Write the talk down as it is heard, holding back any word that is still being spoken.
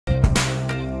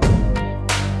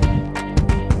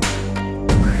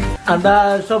আমরা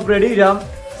সব রেডি হলাম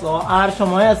তো আর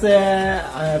সময় আছে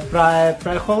প্রায়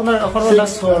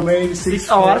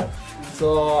 6 আওয়ার তো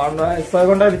আমরা 6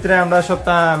 ঘন্টার ভিতরে আমরা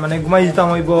সবটা মানে ঘুমাই যেতাম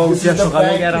হইব উঠিয়া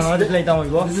সকালে আর আমরা যেতাম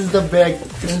হইব This is the bag.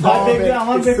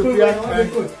 আমার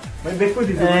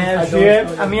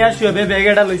আমি আর শুয়েবে ব্যাগ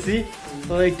এটা লইছি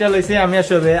তো একটা লইছি আমি আর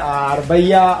শুয়েবে আর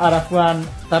ভাইয়া আর আফগান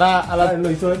তারা আলাদা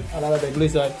লইছ আলাদা ব্যাগ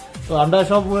লইছ তো আমরা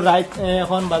সব রাইট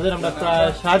এখন বাজার আমরা প্রায়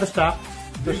 10:30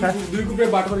 তো দুই গ্রুপে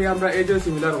বাট করি আমরা এই যে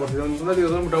সিমিলার করছি তোমরা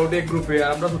দুজন মোটামুটি এক গ্রুপে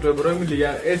আমরা ছোট বড় মিলিয়া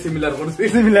এই সিমিলার করছি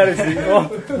সিমিলার হইছে ও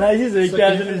নাইস এইটা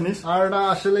আসলে জিনিস আর না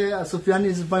আসলে Sufian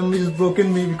is broken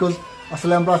me because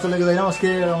আসলে আমরা আসলে যাইলাম আজকে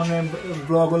মানে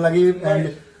ব্লগ লাগি and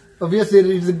obviously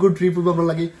it's a good trip blog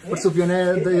লাগি but সুফিয়ানে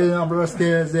আমরা আজকে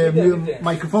যে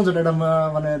মাইক্রোফোন যেটা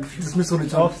মানে ডিসমিস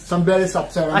করেছি some very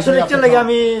upset আসলে এটা লাগি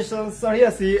আমি সরি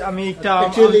আছি আমি একটা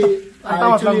actually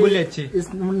আসলাম বলেছি is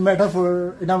matter for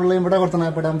এটা আমরা লেমটা করতে না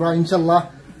but আমরা ইনশাআল্লাহ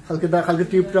কালকে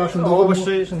ট্রিপটা সুন্দর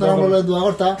অবশ্যই সুন্দর আমরা দোয়া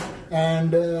করতা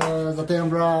and যাতে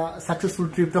আমরা সাকসেসফুল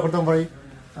ট্রিপটা করতে পারি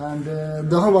and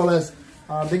দোয়া ভালো আছে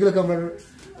আর দেখলে আমরা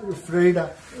ফ্রেডা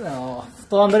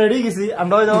তো আমরা রেডি গেছি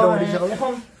আমরা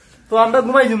এখন তো আমরা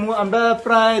ঘুমাই যাবো আমরা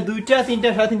প্রায় 2টা 3টা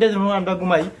 3:30 যাবো আমরা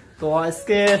ঘুমাই তো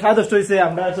আজকে 10:30 হইছে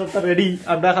আমরা সবটা রেডি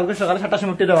আমরা কালকে সকালে 7টার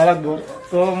সময় উঠতে যাওয়া লাগবে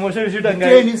তো motion issue tonga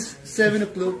train is 7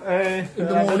 o'clock in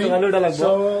the morning so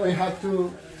we have to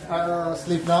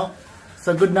sleep now so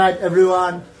good night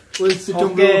everyone we'll see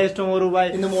tomorrow bye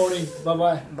in the morning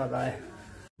bye bye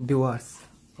viewers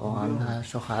তো আমরা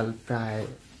সকাল প্রায়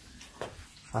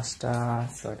 5টা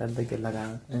 6টার দিকে লাগা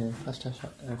 5টা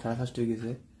 5:30 হয়ে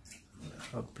গেছে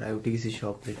সব প্রায় উঠে গেছি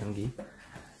সব রিটার্ন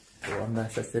তো আমরা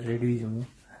আস্তে রেডি হয়ে যাবো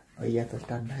ইয়া তো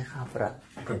ঠান্ডায় খাপরা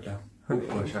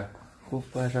খুব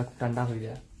কুয়াশা ঠান্ডা হয়ে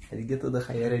যায় এদিকে তো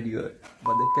দেখাইয়া রেডি হয়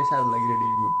বাদে প্রেশার লাগে রেডি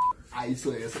হইব আইস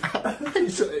হয়ে গেছে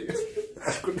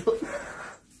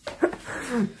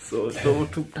তো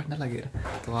খুব ঠান্ডা লাগে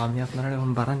তো আমি আপনারা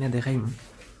এখন বারান্দা দেখাইম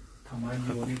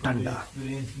ঠান্ডা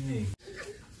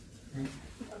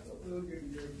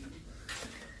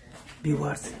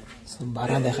ভিউয়ার্স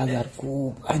বারা দেখা যায় খুব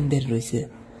আন্দের রয়েছে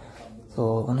তো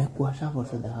অনেক কুয়াশা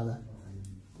পড়ছে দেখা যায়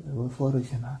ফর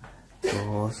হয়েছে না তো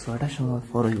 6টার সময়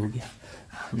ফর হইব গিয়া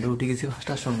আমরা উঠে গেছি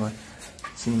 5টার সময়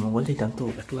শ্রীমঙ্গল যেতাম তো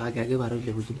একটু আগে বার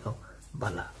হইলে বুঝলাম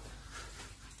বালা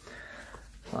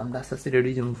আমরা আস্তে আস্তে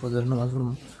রেডি যাবো ফজর নামাজ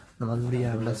পড়িয়া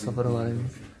আমরা সফর হওয়ার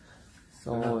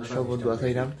তো সব দোয়া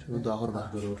চাইলাম সব দোয়া করবা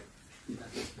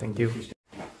thank you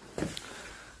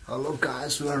hello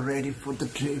guys we are ready for the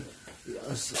trip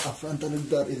yes Afan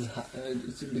Tanukdar is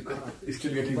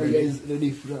still getting ready is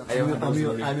ready for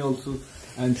I'm also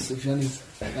and Sufyan is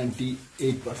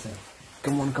 98%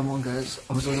 come on guys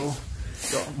I'm so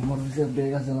morse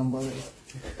bega salam bale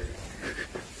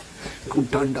খুব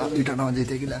ঠান্ডা এটা না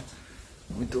যেতে গেলা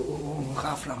আমি তো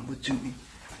খাফলাম বুঝছি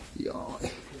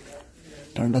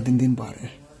ঠান্ডা দিন পারে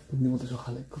দিন মতো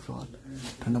সকালে খুব সকাল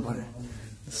ঠান্ডা পারে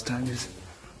টাইম ইজ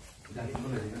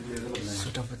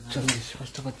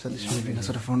 6:40 মিনিট না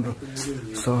 6:15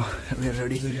 so we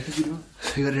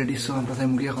are ready so আমরা তাই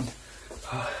মুড়ি এখন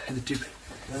the trip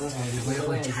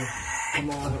come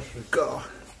on go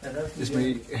this my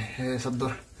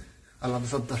Saddar Allah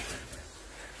Saddar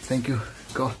thank you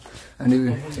go and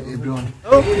everyone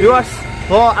viewers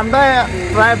তো আমরা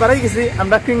প্রায় বাড়ি গেছি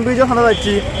আমরা কিং ব্রিজ ওখানে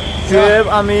যাচ্ছি জেব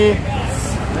আমি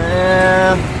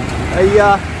আইয়া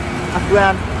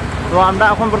আফগান তো আমরা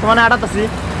এখন বর্তমানে আড়াত আছি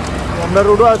আমরা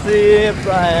রোডও আছি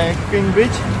কিং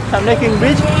ব্রিজ সামনে কিং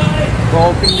ব্রিজ তো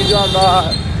কিং ব্রিজও আমরা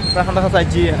এখন দেখা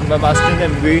চাইছি আমরা বাস ট্রেনে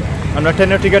আমরা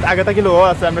ট্রেনের টিকিট আগে থাকিলেও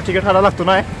আছে আমরা টিকিট হারা লাগতো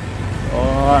না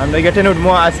আমরা গিয়ে ট্রেনে উঠবো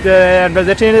আজকে আমরা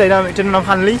যে ট্রেনে যাইলাম ট্রেনের নাম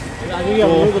খানলি তো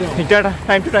এটা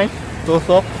টাইম টু টাইম তো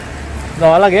সব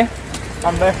যাওয়া লাগে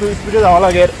আমরা একটু স্পিডে যাওয়া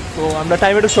লাগে তো আমরা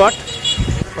টাইম একটু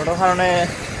শর্টের কারণে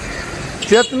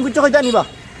তুমি কিছু কইতে নিবা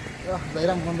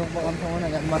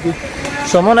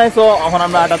সময় নাই তো এখন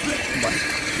আমরা আটা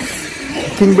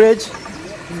কিং ব্রিজ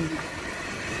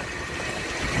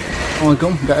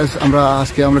আসসালামাইকুম গাইস আমরা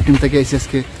আজকে আমরা টিম থেকে এসে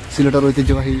আজকে সিলেটের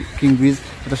ঐতিহ্যবাহী কিং ব্রিজ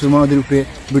এটা সুরমা নদীর উপরে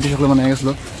ব্রিটিশ সকলে বানায়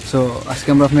গেছিলো সো আজকে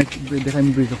আমরা আপনার দেখাই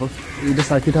ব্রিজ সকল এটা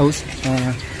সার্কিট হাউস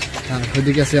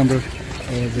ওইদিকে আছে আমরা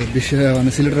যে বিশ্ব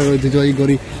মানে সিলেটের ঐতিহ্যবাহী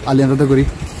গড়ি আলিয়ানদাতা গড়ি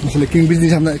আসলে কিং ব্রিজ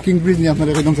নিয়ে আপনারা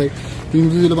একদম চাই কিং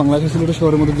ব্রিজ হলো বাংলাদেশের সিলেটের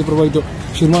শহরের মধ্যে যে প্রবাহিত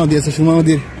সুরমা নদী আছে সুরমা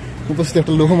নদীর উপস্থিত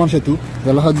একটা লোহমান সেতু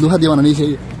লোহা দিয়ে বানানি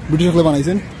সেই ব্রিটিশ সকলে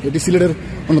বানাইছেন এটি সিলেটের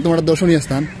অন্যতম একটা দর্শনীয়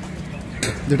স্থান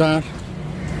যেটা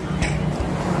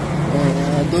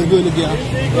দৈর্ঘ্য হইল গিয়া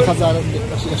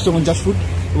 1150 ফুট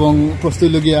এবং প্রস্থ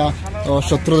হইল গিয়া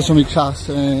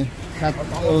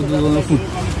 17.7 ফুট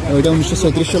ওইটা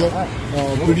 1937 সালে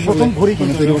ব্রিটিশ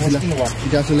তৈরি করছিল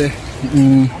এটা আসলে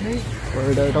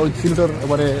এটা ওই সিলেটর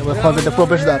এবারে এটা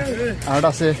প্রবেশদ্বার আর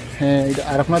আছে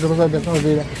আর আপনার দেখা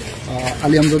হবে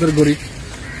আলী আমজাদের গড়ি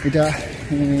এটা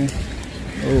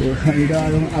এটা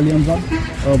আলী আমজাদ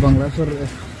বাংলাদেশের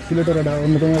সিলেটের একটা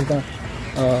অন্যতম একটা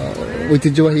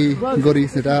ঐতিহ্যবাহী গড়ি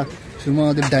যেটা সুরমা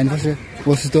নদীর ডাইন পাশে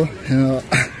অবস্থিত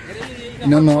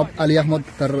নবাব আলী আহমদ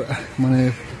তার মানে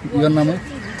ইয়ার নামে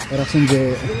রাখছেন যে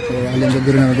আলী আমজাদ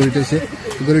গড়ি নামে গড়িটা হয়েছে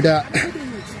গড়িটা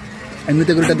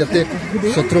এমনিতে গড়িটা দেখতে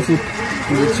 17 ফুট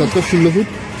 16 ফুট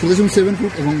 7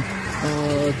 ফুট এবং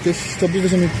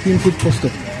 24.3 ফুট প্রস্থ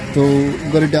তো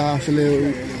গড়িটা আসলে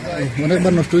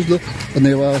অনেকবার নষ্ট হয়েছিল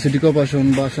সিটি কর্পোরেশন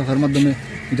বা শাখার মাধ্যমে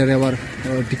এটারে আবার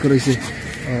ঠিক করে হয়েছে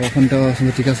ওখানটা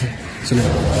আসলে ঠিক আছে চলে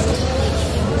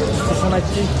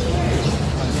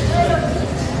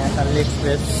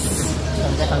এক্সপ্রেস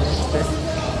স্টেশন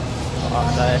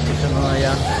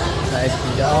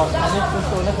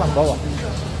অনেক বাবা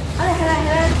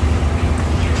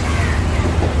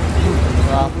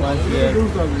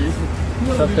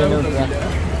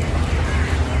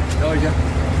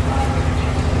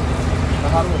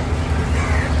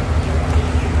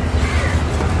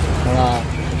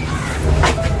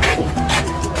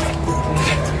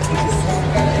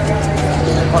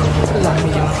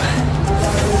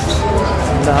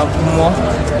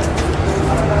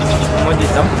mau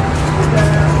hitam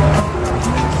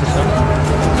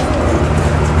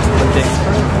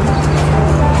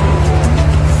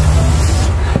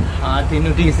tinu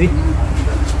sih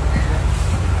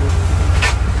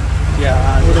ya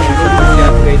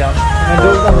lihat beda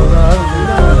ngedol kan udah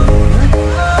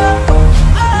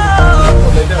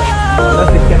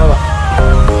sikit apa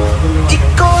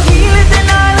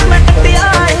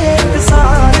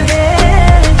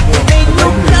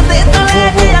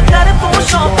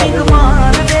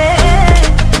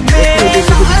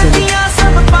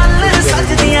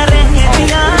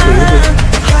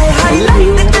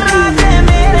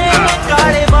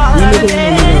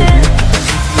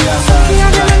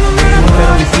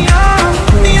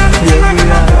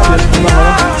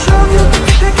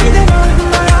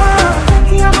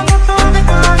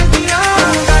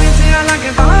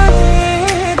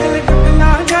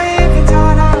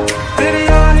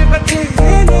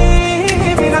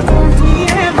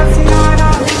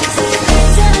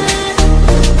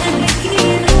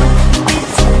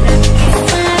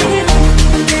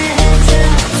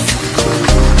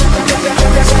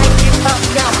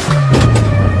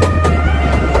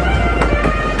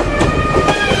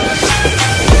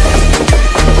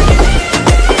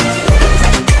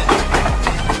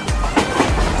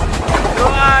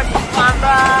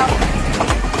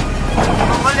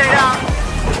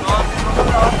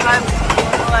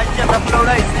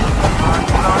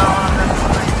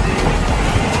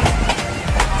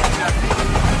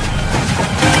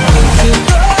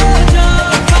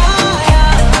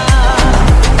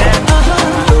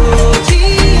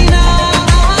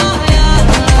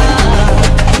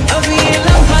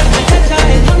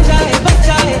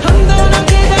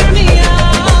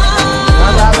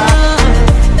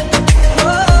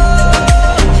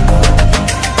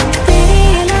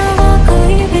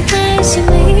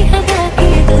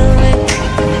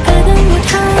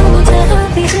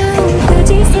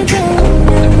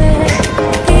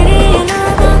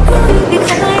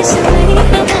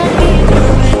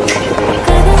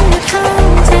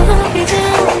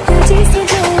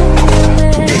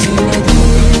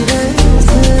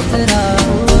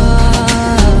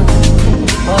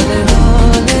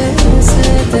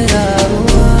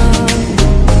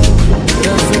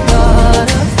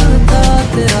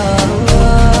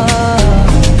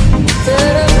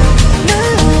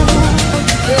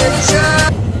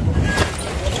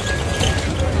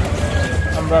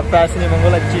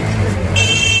Srimongal aja.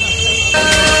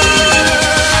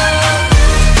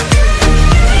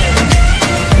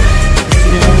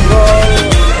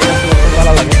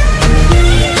 Srimongal lagi.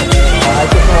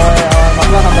 Itu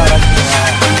masalah antara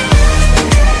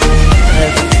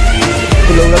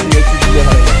pulau lagi dia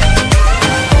hari.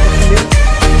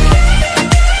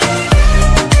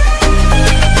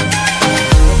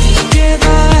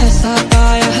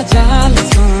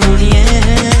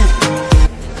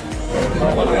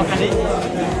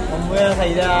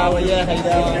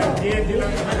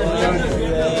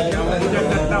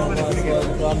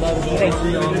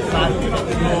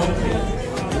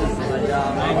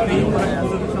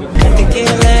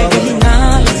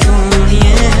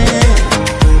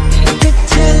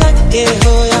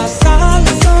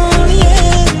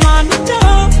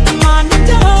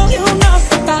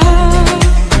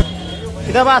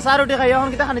 Kita basah udah kayak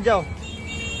orang kita kan jauh.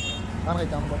 Fan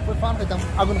hitam,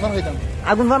 agun fan hitam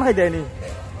ini.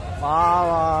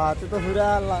 Wah, itu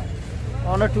sudah lah.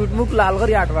 On টুট মুখ লাল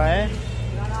করে আটবা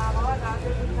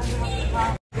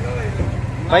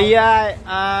ভাইয়া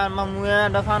আর মামুয়া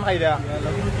দা fun খাইরা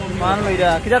fun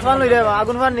লইরা কিটা fun লইরা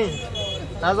আগুন fun নি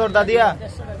না জোরদা দিয়া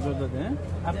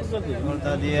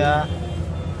জোরদা দিয়া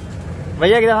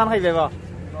ভাইয়া কিটা ফান খাইবে বা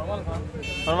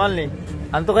নরমাল নি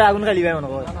আমি তো কই আগুন খাইলি ভাই মনে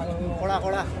কর খড়া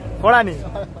খড়া খড়া নি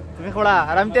তুমি খড়া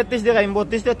আর আমি 33 দিয়ে খাইম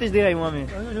 32 33 দিয়ে খাইম আমি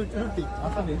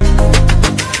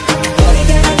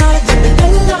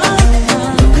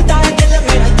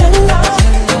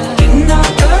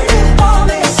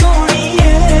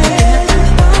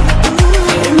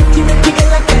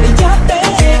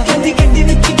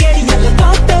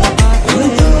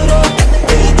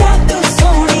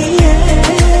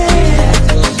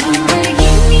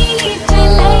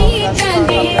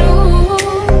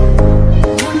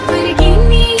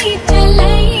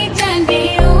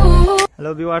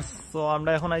হ্যালো ভিউয়ার্স, তো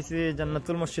আমরা এখন আইছি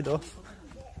জান্নাতুল মসজিদ।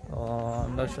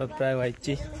 আমরা সব প্রায়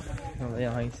আইছি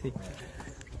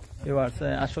ভিউয়ার্স।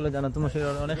 আসলে জান্নাতুল মসজিদ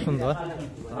অনেক সুন্দর।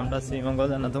 আমরা শ্রীমঙ্গল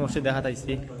জান্নাতুল মসজিদ দেখাতে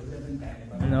আইছি।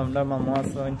 আমরা মামা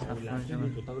আছেন,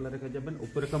 জুতাগুলো রেখে যাবেন।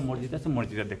 উপরে একটা মসজিদ আছে,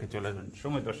 মসজিদটা দেখে চলে যাবেন।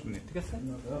 সময় 10 মিনিট, ঠিক আছে?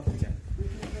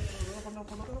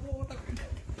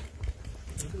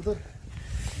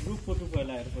 গ্রুপ ফটো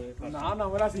পয়লা এরপরে না না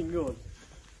ওরা সিঙ্গল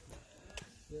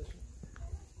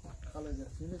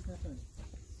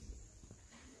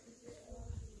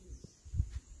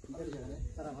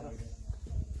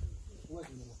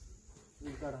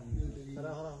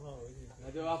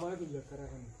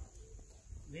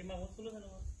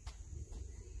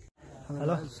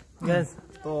হ্যালো গাইস,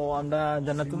 তো আমরা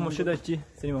জান্নাতুল মসজিদ আসছি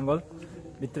শ্রীমঙ্গল।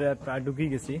 ভিতরে প্রায় ঢুকি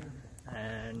গেছি।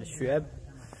 And Suyeb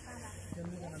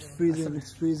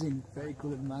freezing very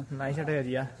cool man nice একটা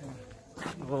এরিয়া।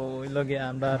 ও ওই লগে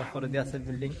আমরা করে দিয়ে আছে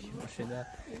বিল্ডিং, মসজিদে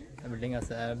বিল্ডিং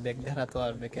আছে, ব্যাগ দেখা তো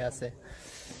আর ব্যাকে আছে।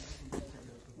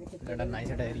 এটা নাইস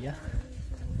একটা এরিয়া।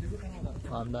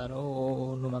 আমরা ও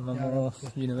নুমান মামু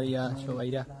জিনু ভাইয়া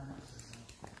সবাইরা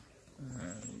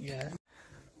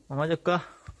মামা জক্কা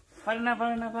পারে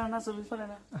না ছবি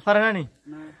পারে না নি?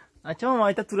 আচ্ছা মামা,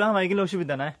 এটা তুলা মাই গেলে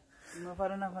অসুবিধা নাই।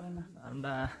 পারে না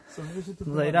আমরা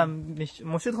যাইরা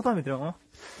মসজিদ কত ভিতরে মামা?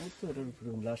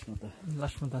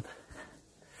 লাশ মতো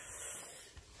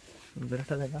সুন্দর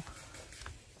একটা জায়গা।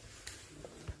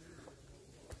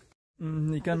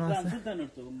 এখানে আছে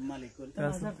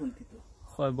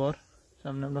খবর,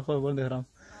 সামনে আমরা খবর দেখলাম।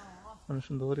 অনেক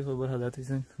সুন্দর করে খবর হাজার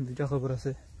হয়েছে, দুইটা খবর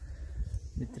আছে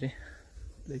ভিতরে।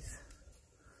 প্লিজ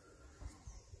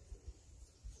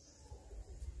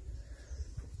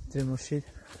যে মসজিদ,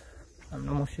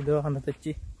 আমরা মসজিদেও ওখানে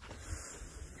যাচ্ছি।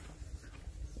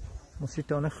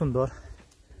 মসজিদটা অনেক সুন্দর,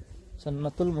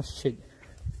 জান্নাতুল মসজিদ।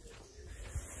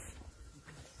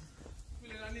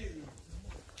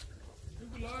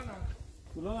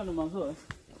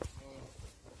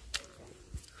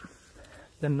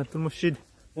 জান্নাতুল মসজিদ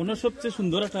ওনার সবচেয়ে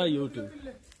সুন্দর একটা ইউটিউব,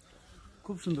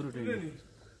 খুব সুন্দর ওটা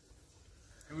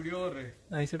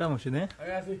সেটা মসজিদ।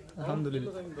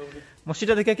 আলহামদুলিল্লাহ,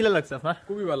 মসজিদটা দেখে কিলা লাগছে আপনার?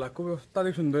 খুবই ভালো, খুব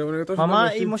অত্যাধিক সুন্দর। মামা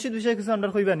এই মসজিদ বিষয়ে কিছু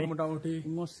আন্ডার কইবানি? মোটামুটি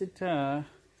মসজিদটা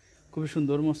খুবই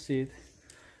সুন্দর মসজিদ।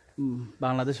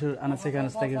 বাংলাদেশের আনাচে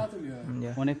কানাচ থেকে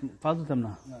অনেক ফাল তুলতাম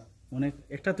না, অনেক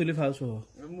একটা তুলি ফাল সহ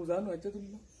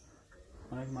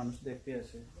অনেক মানুষ দেখতে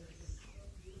আসে।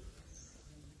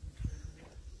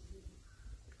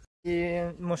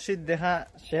 মসজিদ দেখা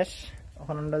শেষ,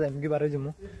 এখন আমরা যাইমকি বারে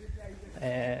যাবো।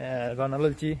 রওনা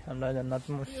লইছি আমরা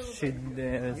জান্নাতুল মসজিদ,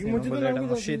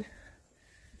 মসজিদ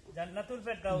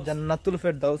জান্নাতুল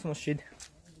ফেরদাউস মসজিদ।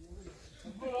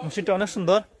 মসজিদটা অনেক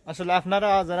সুন্দর। আসলে আপনারা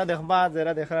যারা দেখবা,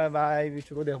 যারা দেখা বা এই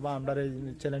ভিডিও দেখবা আমরা এই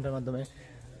চ্যানেলটার মাধ্যমে,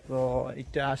 তো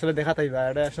এটা আসলে দেখা তাইবা।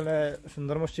 এটা আসলে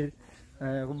সুন্দর মসজিদ,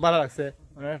 খুব ভালো লাগছে।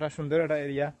 অনেক একটা সুন্দর একটা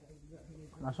এরিয়া।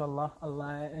 মাশাআল্লাহ, আল্লাহ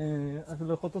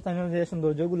আসলে কত চাইনা যে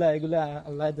সৌন্দর্যগুলা এগুলা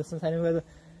আল্লাহ দেশে চাইনা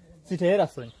চিঠের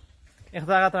আছে। এক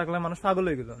জায়গা থাকলে মানুষ পাগল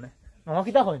হয়ে গেল। মামা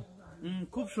কিতা হয়,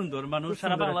 খুব সুন্দর। মানুষ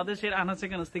সারা বাংলাদেশের আনাচে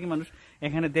কানাচ থেকে মানুষ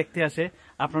এখানে দেখতে আসে।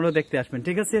 আপনারাও দেখতে আসবেন,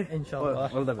 ঠিক আছে? ইনশাআল্লাহ,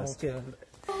 all the best.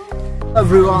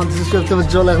 everyone, this is Sylhet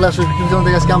জল এগলা সুফিয়ান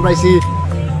থেকে আজকে আমরা আইছি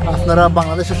আপনারা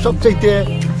বাংলাদেশের সবচেয়ে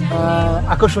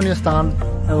আকর্ষণীয় স্থান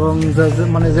এবং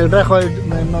মানে যেটা হয়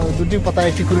দুটি পাতা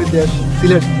একটি করে দেশ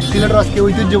সিলেট। সিলেটের আজকে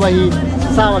ঐতিহ্যবাহী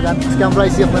চা বাগান। আজকে আমরা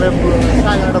আইছি আপনারা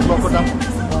চা বাগানটা ব্লক করতাম।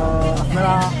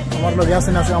 আপনারা আমার লগে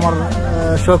আছেন, আছে আমার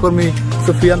সহকর্মী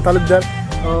সুফিয়ান তালুকদার।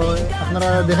 আপনারা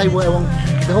দেখাইব এবং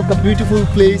দেখো দ্য বিউটিফুল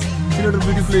প্লেস, সিলেটের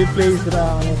বিউটিফুল প্লেস। যেটা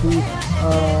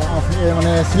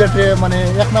মানে সিলেটে মানে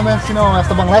এক নামে সিনেমা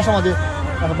আসতো বাংলাদেশ সমাজে,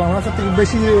 বাংলাদেশের থেকে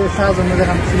বেশি সাহায্য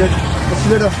দেখান সিলেট।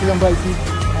 সিলেট আসতে আমরা আইছি,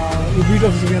 এই দুইটা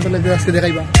সুফিয়ান তালুকদার আজকে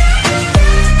দেখাইবা।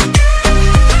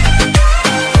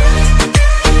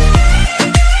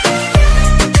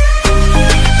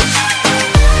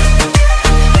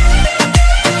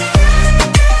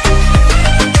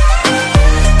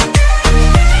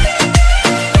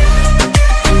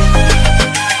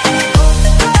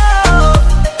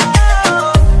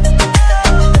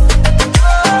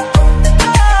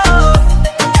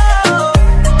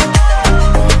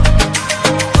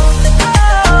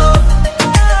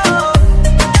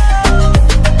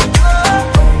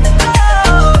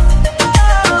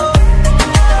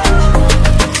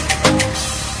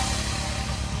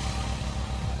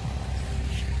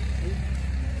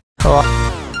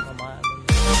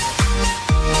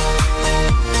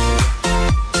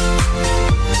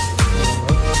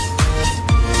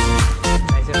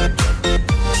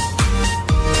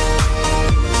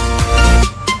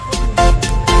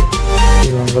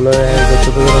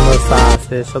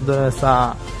 সব ধরনের চা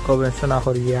গবেষণা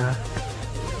করিয়া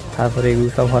তারপরে এগুলো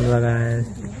সব ভালো লাগায়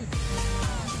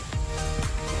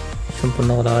সম্পূর্ণ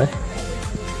করা হয়।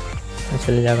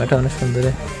 আসলে জায়গাটা অনেক সুন্দর,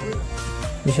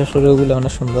 বিশেষ করে ওগুলো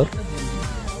অনেক সুন্দর,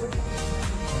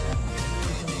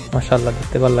 মাশাআল্লাহ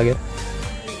দেখতে ভালো লাগে।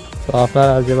 তো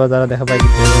আপনারা যে যারা দেখা পাই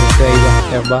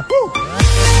একবার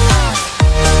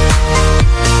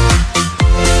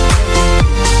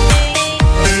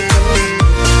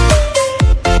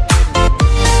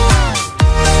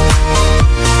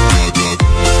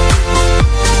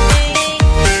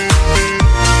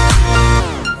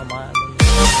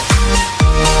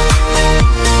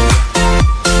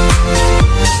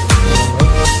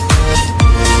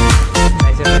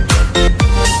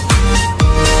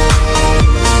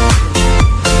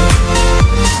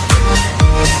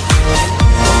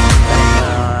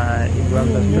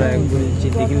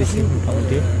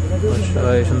মোটামুটি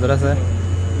সুন্দর আছে।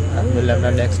 আলহামদুলিল্লাহ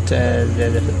আপনার নেক্সট যে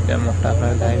মুখটা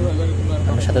আপনার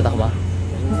আমার সাথে থাকবা।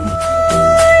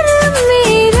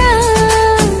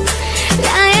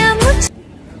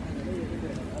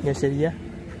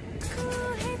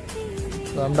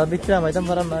 তো আমরা বিক্রা মাইতাম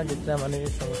পারাম না, বিক্রা মানে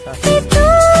সমস্যা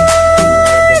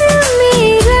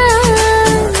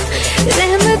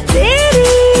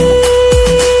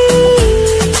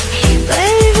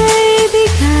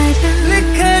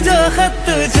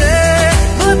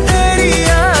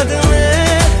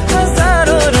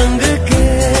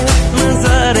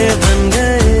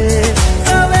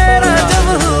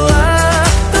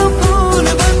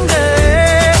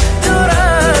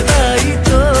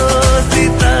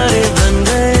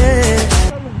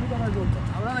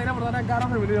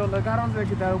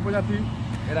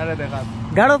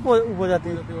গাঢ়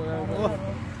উপজাতি।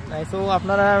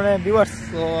 আপনারা ভিউয়ার্স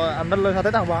আমরা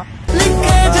সাথে থাকবা।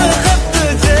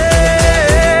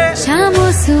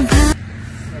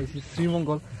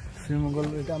 শ্রীমঙ্গল, শ্রীমঙ্গল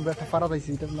এটা আমরা একটা পাড়া পাইছি,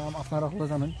 এটার নাম আপনারা হয়তো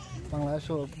জানেন। বাংলাদেশ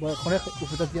অনেক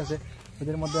উপজাতি আছে,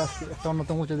 এদের মধ্যে আজকে একটা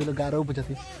অন্যতম উপজাতি হলো গারো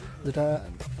উপজাতি, যেটা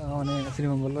মানে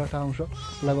শ্রীমঙ্গলের একটা অংশ।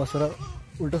 লাগাছড়ার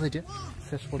উল্টো সাইডে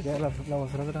শেষ পর্যায়ে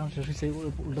লাগাছড়ার একটা অংশ শেষ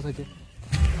উল্টো সাইডে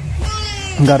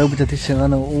গারো উপজাতি,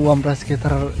 সেখানে ও আমরা আজকে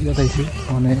তারা ইয়ে চাইছি,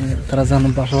 মানে তারা যেন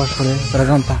বসবাস করে, তারা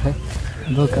যেন থাকে।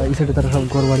 এই সাইডে তারা সব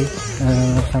ঘর বাড়ি,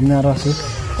 সামনে আরও আছে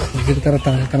যেটা তারা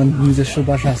থাকে, তারা নিজস্ব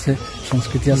ভাষা আছে,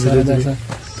 সংস্কৃতি আছে,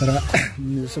 তারা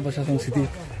নিজস্ব ভাষা সংস্কৃতি,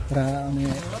 তারা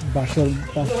মানে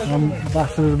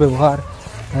বাসের ব্যবহার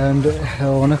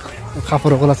অনেক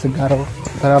কাপড় ওগুলো আছে গারো,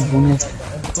 তারা বুনে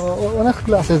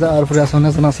অনেকগুলো আছে। তারপরে আছে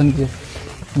অনেকজন আছেন যে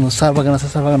চা বাগান আছে,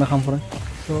 চা বাগানে কাম করে।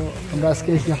 তো আমরা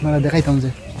আজকে আপনারা দেখাইতাম যে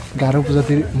গারো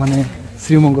উপজাতির মানে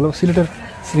শ্রীমঙ্গল, সিলেটের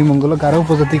শ্রীমঙ্গল গারো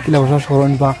উপজাতি কিলা বসবাস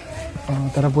করেন বা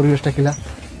তারা পরিবেশটা কিলা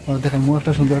দেখেন। মোর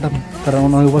একটা সুন্দর একটা তারা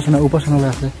অনেক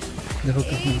উপাসনালয় আছে, দেখো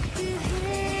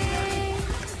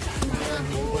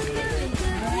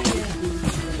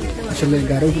আসলে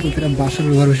গারো উপজাতিরা বাঁশের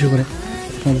ব্যবহার বেশি করে।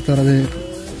 তারা যে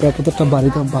প্রত্যেকটা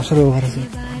বাড়িতে বাঁশের ব্যবহার আছে,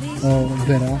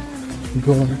 বেড়া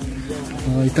ঘর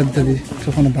ইত্যাদি ইত্যাদি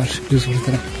সবখানে বাঁশ ইউজ করে।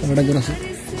 তারা একটা ঘর আছে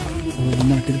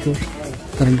মাটির ঘর,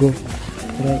 তারা ঘর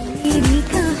তারা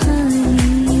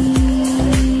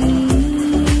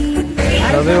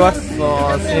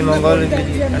শ্রীমঙ্গল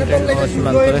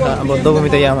সীমান্তরে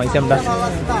বদ্ধভূমিতে আইছি আমরা।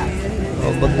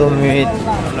 বদ্ধভূমি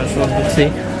আমরা সব বুঝছি,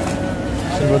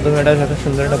 বদ্ধভূমিটা একটা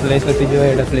সুন্দর একটা প্লেস, ঐতিহ্যবাহী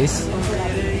একটা প্লেস,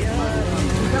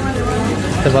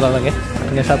 ভালো লাগে।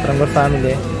 7 রঙের চা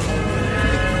মিলে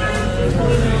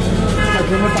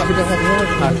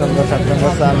 8 রঙের 7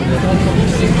 রঙের চা মিলে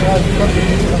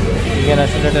এখানে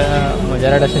আসলে একটা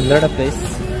মজার একটা সুন্দর একটা প্লেস।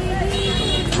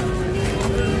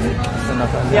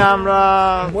 আমরা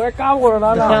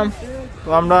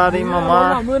মামা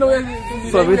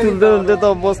ছবি তুলতে তুলতে তো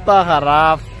অবস্থা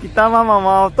খারাপ। কিতাবা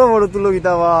মামা অত বড় তুলো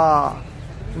কিতাবা,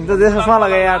 কিন্তু যে চশমা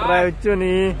লাগে আটরাই হচ্ছে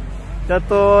নি, তা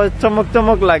তো চমক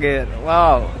চমক লাগে।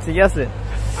 ওয়াও, ঠিক আছে,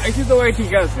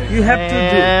 ঠিক আছে।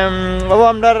 বাবু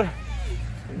আমার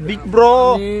বিগ ব্রো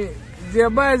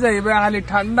যেবা যাইবা খালি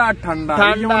ঠান্ডা ঠান্ডা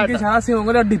সারা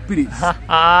শ্রীমঙ্গলের ডিপ্রি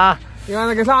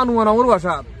এখানে গেছে আনুমানগর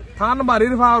বাসা থান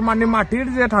বাড়ির মানে মাটির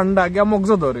যে ঠান্ডা গিয়া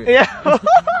মগজ ধরে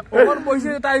ওর পয়সা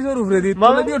টাইজের উপরে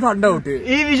দিও ঠান্ডা উঠে।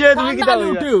 এই বিষয়ে তুমি কিতা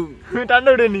কইবা? ঠান্ডা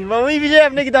উঠেনি মামু, এই বিষয়ে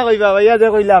আপনি কিতা কইবা ভাইয়া যে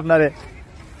কইলা আপনারে?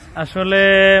 আসলে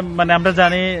মানে আমরা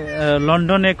জানি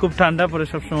লন্ডনে খুব ঠান্ডা পড়ে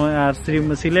সবসময়, আর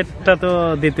সিলেটটা তো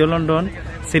দ্বিতীয় লন্ডন।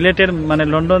 সিলেটের মানে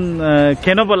লন্ডন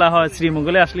কেন বলা হয়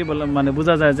শ্রীমঙ্গলে আসলে মানে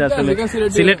বোঝা যায় যে আসলে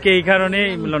সিলেটকে এই কারণে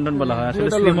লন্ডন বলা হয়, আসলে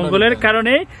শ্রীমঙ্গলের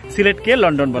কারণে সিলেটকে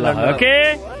লন্ডন বলা হয়। ওকে,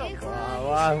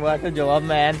 জবাব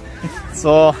ম্যান।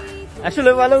 সো আসলে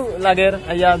ভালো লাগে,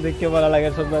 আইয়া দেখতে ভালো লাগে,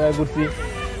 সব জায়গায় ঘুরছি।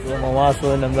 মামা আছে,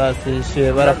 আমরা আছি, সে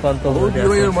এবার আক্রান্ত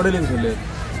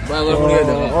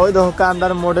ওই দেখো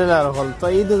কান্দার মডেল আর হল তো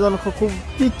এই দুজন খুব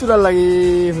পিক তোলার লাগি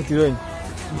হতি রই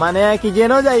মানে কি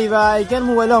যেন যাইবা এখান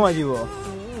মোবাইল আমার দিব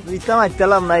ইচ্ছা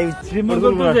মারতাম নাই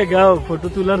শ্রীমঙ্গল জায়গা ফটো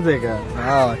তোলার জায়গা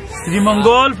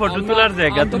শ্রীমঙ্গল ফটো তোলার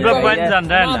জায়গা তোমরা পয়েন্ট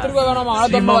জানরা না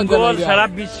শ্রীমঙ্গল সারা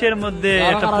বিশ্বের মধ্যে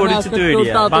একটা পরিচিত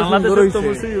এরিয়া বাংলাদেশের তো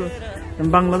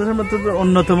বাংলাদেশের মধ্যে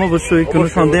অন্যতম অবশ্যই কোনো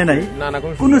সন্দেহ নাই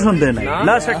কোনো সন্দেহ নাই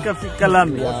লা শাক্কা ফি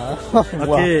কালামি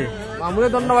ওকে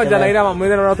মামুদের ধন্যবাদ জানাই রা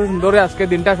মামুদের ওরা তো সুন্দর আজকে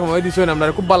দিনটা সময় দিছেন আমরা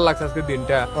খুব ভালো লাগছে আজকে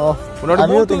দিনটা ওনারা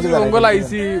বহুত মঙ্গল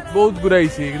আইছি বহুত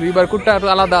ঘুরাইছি কিন্তু এবার কুটটা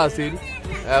আলাদা আছিল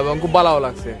এবং খুব ভালো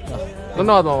লাগছে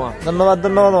ধন্যবাদ মামা ধন্যবাদ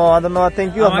ধন্যবাদ মামা ধন্যবাদ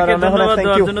থ্যাংক ইউ আপনারা অনেক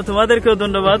থ্যাংক ইউ তোমাদেরকেও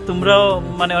ধন্যবাদ তোমরাও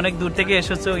মানে অনেক দূর থেকে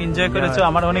এসেছো এনজয় করেছো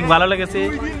আমার অনেক ভালো লেগেছে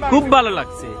খুব ভালো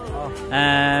লাগছে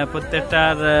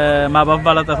প্রত্যেকটার মা বাপ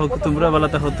ভালো থাকো তোমরাও ভালো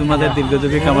থাকো তোমাদের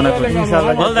দীর্ঘজীবী কামনা করি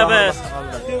অল দ্য বেস্ট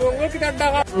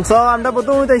সো আমরা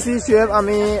প্রথম হইতাইছি সুয়েব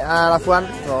আমি রাফওয়ান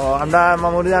তো আমরা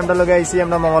মামুরি আমরা লগে আইছি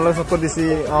আমরা মামার লগে চক্কর দিছি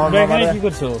কি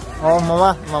করছো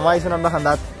মামা আইছেন আমরা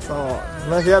খান্দাত তো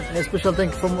সুয়েব স্পেশাল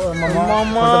থ্যাঙ্ক ফর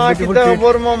মামা কিটা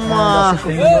খবর মামা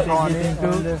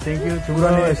থ্যাংক ইউ তোমরা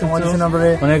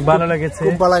অনেক ভালো লেগেছে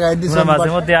খুব ভালো গাইড দিছো মাঝে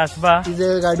মধ্যে আসবা এই যে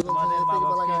গাইড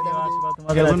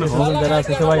যারা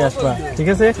আছে সবাই আসবা ঠিক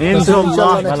আছে ইনশাআল্লাহ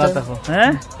ভালো থাকো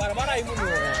হ্যাঁ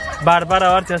বারবার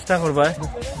আওয়ার চেষ্টা করবা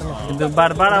কিন্তু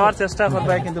বারবার আওয়ার চেষ্টা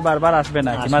করবা কিন্তু বারবার আসবে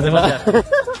না কি মাঝে মাঝে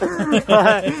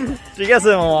ঠিক আছে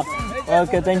মামা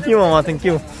ওকে থ্যাংক ইউ মামা থ্যাংক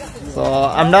ইউ তো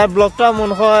আমরা ব্লগটা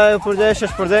মনে হয় পর্যায়ে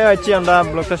শেষ পর্যায়ে আছি আমরা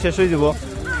ব্লগটা শেষ হয়ে যাব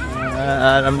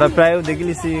আর আমরা প্রায় দেখে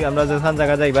লিছি আমরা যেখান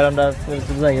জায়গা যাইবার আমরা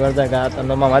যাইবার জায়গা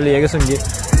আমরা মামা লিয়ে গেছেন কি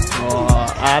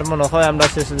আর মনে হয় আমরা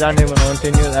শেষ জানি মনে হয়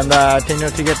আমরা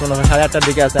ট্রেনের টিকিট মনে হয় 8:30টার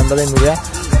দিকে আছে আমরা যাই মুড়িয়া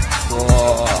তো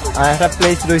আর একটা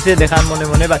প্লেস রয়েছে দেখার মনে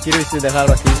মনে বাকি রয়েছে দেখার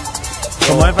বাকি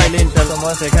সময় পাইলে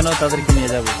সময় সেখানেও তাদেরকে নিয়ে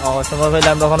যাবো সময় পাইলে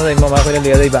আমরা ওখানে যাই মামা করে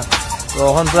লিয়ে যাইবা তো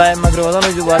ওখান প্রায় মাত্র বাজানো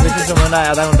হয়ে যাবো আর বেশি সময় না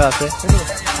আধা ঘন্টা আছে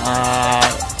আর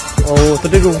ও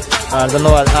ততটুকু আর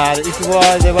ধন্যবাদ আর ইউটিউব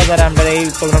যে বাজারে আমরা এই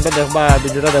প্রোগ্রামটা দেখবা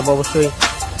ভিডিওটা দেখবো অবশ্যই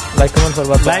লাইক কমেন্ট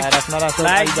করবা আর আপনারা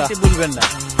ভুলবেন না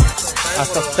আর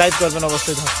সাবস্ক্রাইব করবেন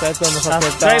অবশ্যই সাবস্ক্রাইব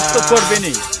তো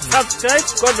করবেনই সাবস্ক্রাইব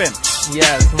করবেন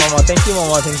ইয়েস মামা থ্যাংক ইউ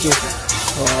মামা থ্যাংক ইউ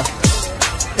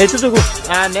এইটুকু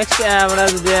নেক্সট আমরা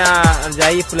যদি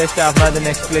যাই প্লেসটা আপনাদের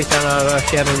নেক্সট প্লেস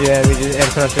শেয়ার এর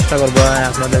করার চেষ্টা করবো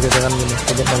আপনাদেরকে দেখান